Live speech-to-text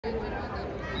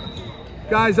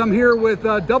Guys, I'm here with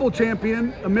double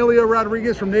champion Emilio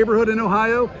Rodriguez from Neighborhood in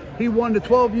Ohio. He won the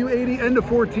 12U80 and the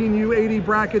 14U80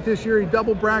 bracket this year. He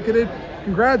double bracketed.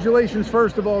 Congratulations,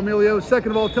 first of all, Emilio.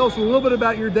 Second of all, tell us a little bit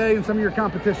about your day and some of your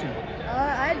competition.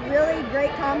 I had really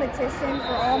great competition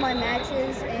for all my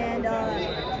matches, and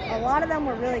a lot of them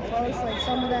were really close. Like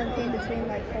some of them came between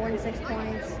like 4 and 6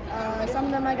 points. Some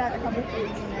of them I got a couple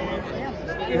points in there.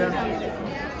 Yeah.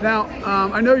 Competition. Now,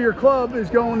 I know your club is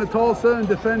going to Tulsa and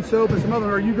Defense Soap and some other.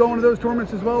 Are you going to those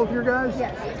tournaments as well with your guys?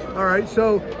 Yes. All right.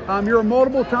 So you're a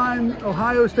multiple-time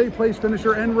Ohio State place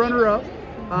finisher and runner-up.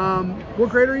 What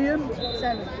grade are you in?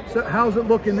 7. So how's it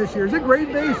looking this year? Is it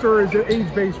grade-based or is it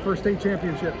age-based for state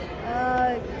championships?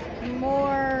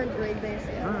 More grade-based.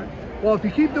 Yeah. All right. Well, if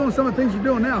you keep doing some of the things you're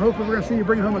doing now, hopefully we're going to see you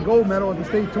bring home a gold medal at the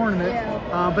state tournament.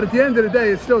 Yeah. But at the end of the day,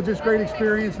 it's still just great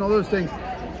experience and all those things.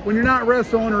 When you're not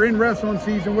wrestling or in wrestling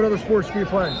season, what other sports do you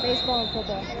play? Baseball and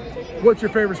football. What's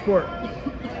your favorite sport?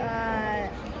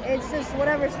 It's just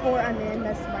whatever sport I'm in,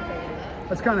 that's my favorite.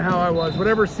 That's kind of how I was.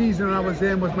 Whatever season I was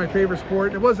in was my favorite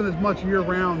sport. It wasn't as much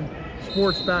year-round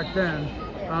sports back then.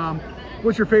 Yeah.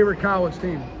 What's your favorite college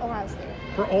team? Ohio State.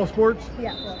 For all sports?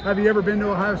 Yeah. Have you ever been to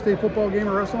an Ohio State football game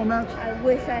or wrestling match? I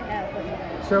wish I had, but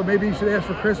no. So maybe you should ask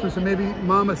for Christmas and maybe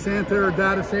Mama Santa or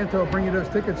Dada Santa will bring you those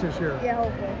tickets this year. Yeah,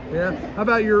 hopefully. Yeah? How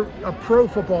about your pro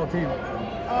football team?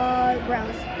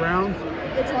 Browns. Browns?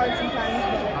 It's hard sometimes,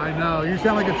 but... I know. You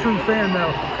sound like a true fan,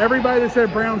 though. Everybody that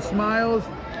said Browns smiles,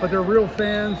 but they're real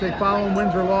fans. They follow them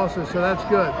wins or losses, so that's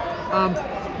good.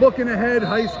 Looking ahead,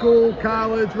 high school,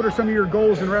 college, what are some of your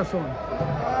goals in wrestling?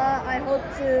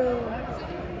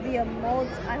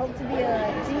 I hope to be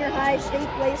a junior high state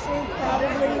placer,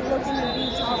 probably looking to be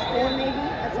top 4 maybe.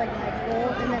 That's like my goal.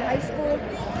 And then high school,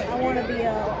 I want to be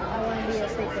a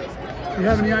state placer. Do you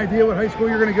have any idea what high school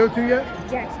you're going to go to yet?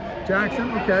 Jackson.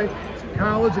 Jackson, okay.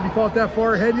 College, have you thought that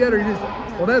far ahead yet, or you just?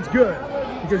 Well, that's good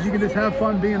because you can just have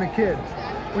fun being a kid.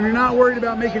 When you're not worried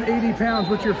about making 80 pounds,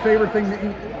 what's your favorite thing to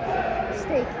eat?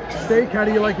 Steak. Steak? How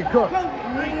do you like it cooked?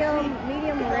 Medium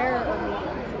rare or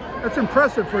medium. That's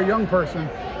impressive for a young person.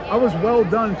 I was well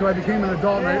done until I became an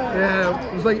adult. And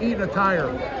it was like eating a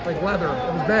tire, like leather.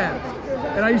 It was bad.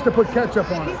 And I used to put ketchup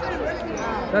on it.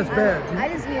 That's bad. I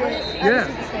just eat it. Yeah,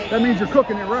 that means you're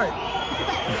cooking it right.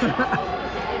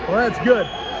 Well, that's good.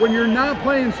 When you're not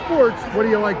playing sports, what do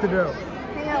you like to do?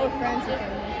 Hang out with friends and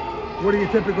family. What do you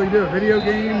typically do? Video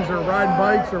games or riding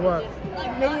bikes or what?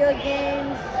 Video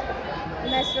games,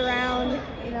 mess around,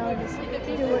 just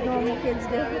do what normal kids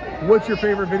do. What's your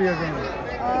favorite video game?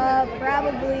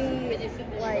 Probably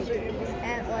like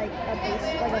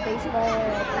a baseball or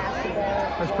a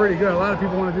basketball. That's pretty good. A lot of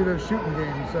people want to do those shooting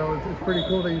games, so it's pretty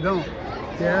cool that you don't.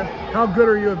 Yeah? How good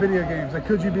are you at video games? Like,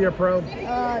 could you be a pro?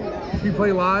 No. Do you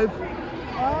play live?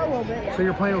 A little bit, yeah. So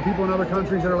you're playing with people in other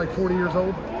countries that are like 40 years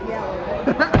old? Yeah, a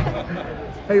little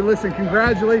bit. Hey, listen,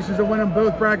 congratulations on winning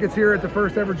both brackets here at the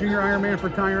first ever Junior Ironman for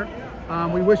Tyrant.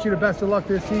 We wish you the best of luck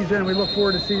this season, and we look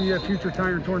forward to seeing you at future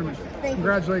Tyrant tournaments. Thank you.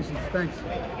 Congratulations. Thanks.